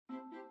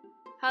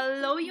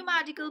Hello, you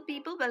magical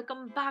people.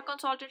 Welcome back on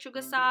Salt and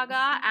Sugar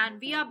Saga, and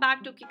we are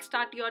back to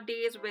kickstart your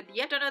days with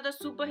yet another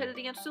super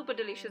healthy and super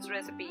delicious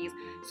recipes.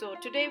 So,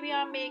 today we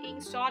are making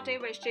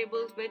sauteed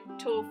vegetables with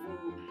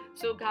tofu.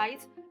 So,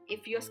 guys,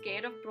 if you're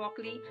scared of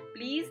broccoli,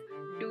 please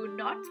do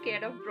not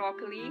scared of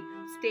broccoli.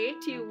 Stay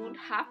tuned,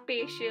 have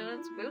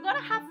patience. We're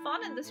gonna have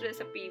fun in this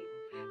recipe.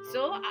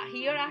 So,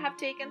 here I have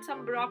taken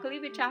some broccoli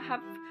which I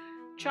have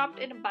chopped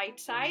in bite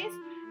size,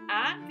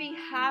 and we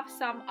have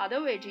some other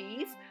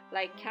veggies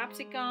like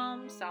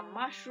capsicum, some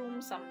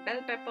mushrooms, some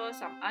bell pepper,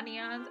 some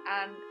onions,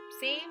 and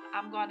same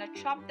I'm gonna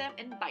chop them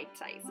in bite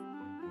size.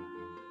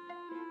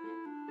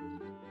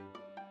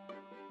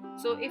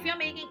 So if you're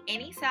making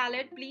any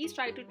salad, please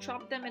try to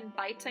chop them in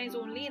bite size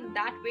only. In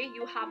that way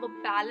you have a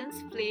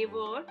balanced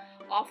flavor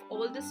of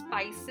all the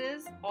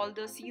spices, all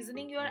the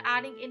seasoning you're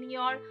adding in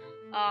your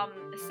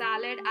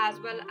salad, as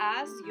well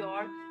as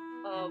your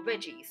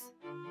veggies.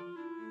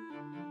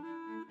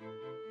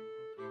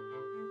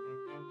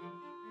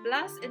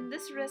 Plus, in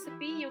this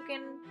recipe, you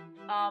can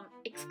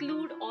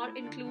exclude or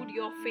include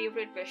your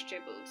favorite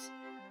vegetables.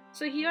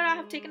 So here I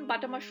have taken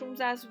butter mushrooms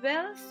as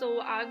well.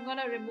 So I'm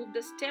gonna remove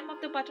the stem of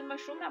the butter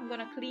mushroom. I'm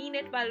gonna clean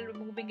it while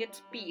removing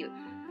its peel.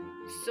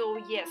 So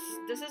yes,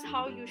 this is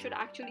how you should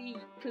actually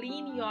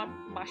clean your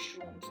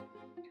mushrooms.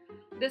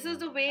 This is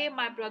the way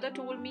my brother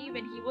told me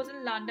when he was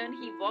in London.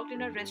 He worked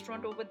in a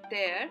restaurant over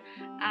there,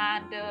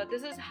 and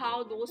this is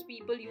how those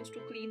people used to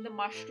clean the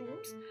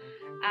mushrooms.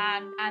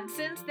 And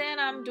since then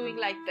I'm doing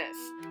like this.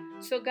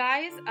 So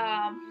guys,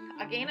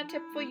 again a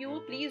tip for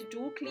you: please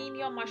do clean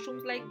your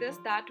mushrooms like this.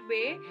 That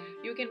way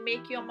you can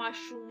make your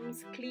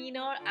mushrooms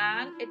cleaner,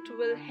 and it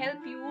will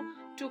help you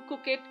to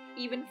cook it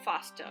even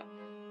faster.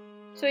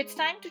 So it's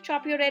time to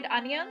chop your red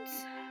onions.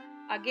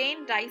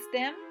 Again, dice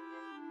them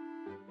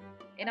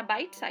in a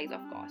bite size,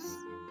 of course.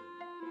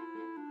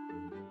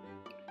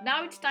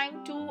 Now it's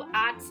time to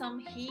add some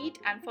heat,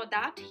 and for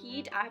that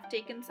heat I have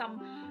taken some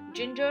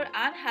ginger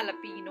and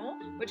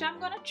jalapeno, which I'm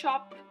gonna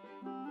chop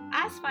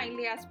as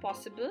finely as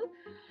possible.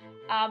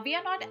 We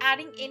are not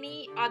adding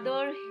any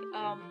other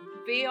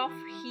way of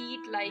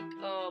heat like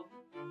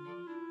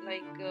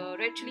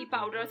red chili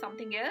powder or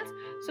something else.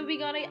 So we're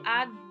gonna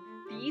add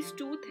these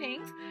two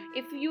things.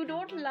 If you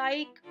don't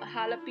like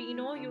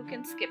jalapeno, you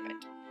can skip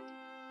it.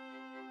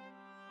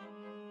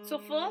 So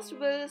first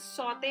we'll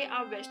saute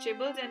our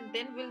vegetables, and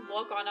then we'll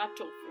work on our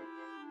tofu.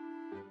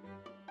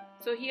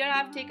 So here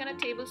I've taken a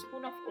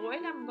tablespoon of oil.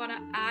 I'm gonna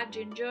add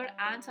ginger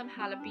and some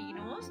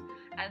jalapenos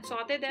and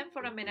saute them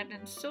for a minute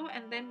and so,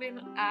 and then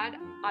we'll add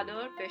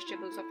other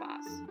vegetables of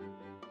ours.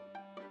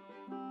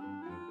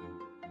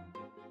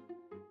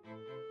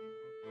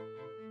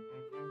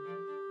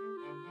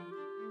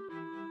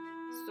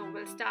 So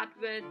we'll start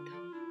with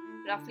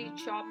roughly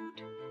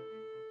chopped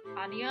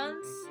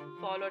onions,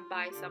 followed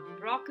by some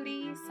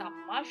broccoli, some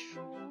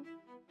mushroom.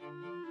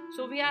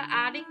 So we are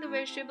adding the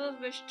vegetables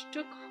which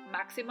took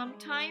maximum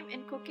time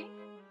in cooking,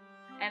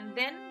 and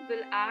then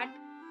we'll add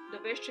the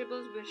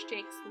vegetables which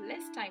takes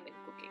less time in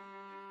cooking.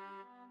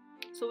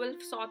 So we'll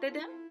saute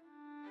them,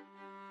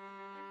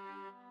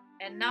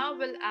 and now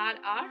we'll add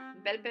our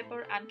bell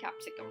pepper and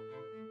capsicum.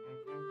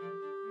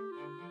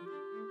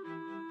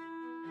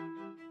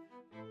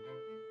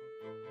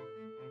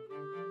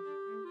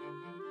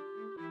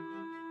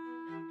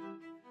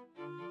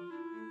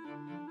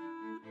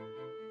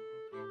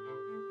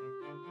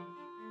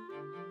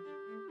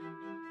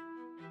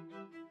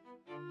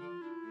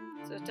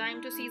 So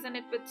time to season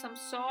it with some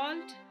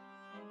salt.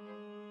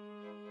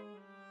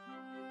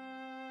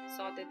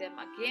 Saute them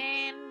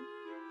again.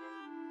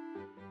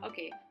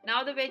 Okay,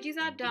 now the veggies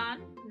are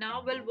done.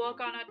 Now we'll work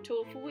on our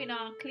tofu. In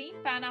a clean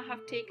pan I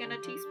have taken a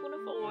teaspoon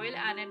of oil,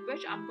 and in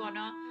which I'm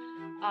gonna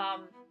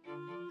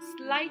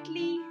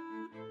slightly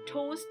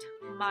toast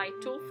my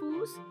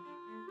tofus.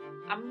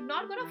 I'm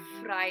not gonna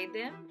fry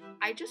them.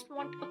 I just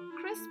want a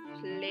crisp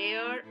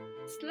layer,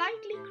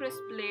 slightly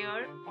crisp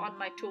layer on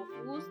my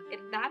tofus.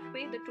 In that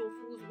way the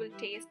tofus will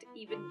taste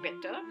even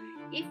better.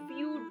 If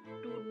you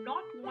do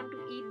not want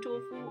to eat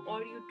tofu,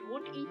 or you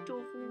don't eat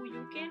tofu,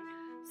 you can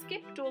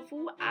skip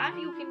tofu and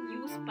you can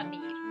use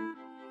paneer.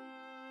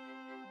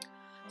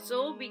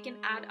 So we can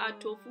add our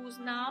tofus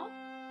now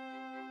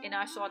in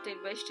our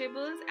sauteed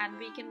vegetables, and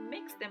we can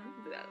mix them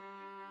well.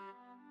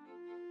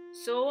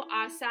 So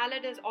our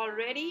salad is all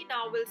ready.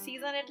 Now we'll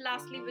season it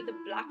lastly with the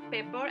black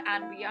pepper,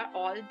 and we are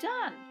all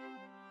done.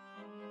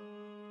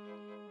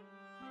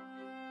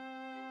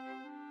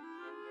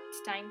 It's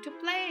time to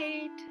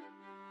plate.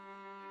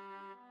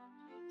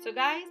 So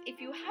guys, if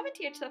you haven't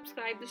yet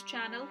subscribed this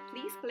channel,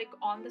 please click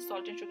on the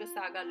Salt and Sugar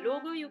Saga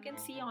logo you can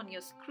see on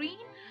your screen,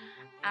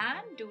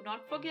 and do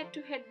not forget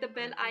to hit the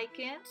bell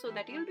icon so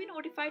that you'll be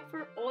notified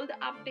for all the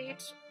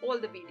updates, all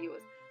the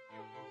videos.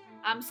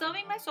 I'm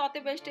serving my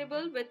sauteed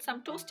vegetable with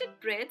some toasted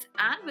breads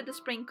and with a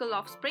sprinkle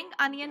of spring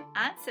onion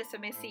and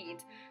sesame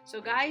seeds. So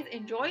guys,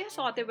 enjoy your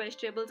sauteed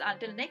vegetables.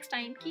 Until next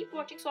time, keep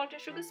watching Salt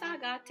and Sugar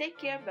Saga. Take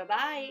care.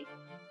 Bye-bye.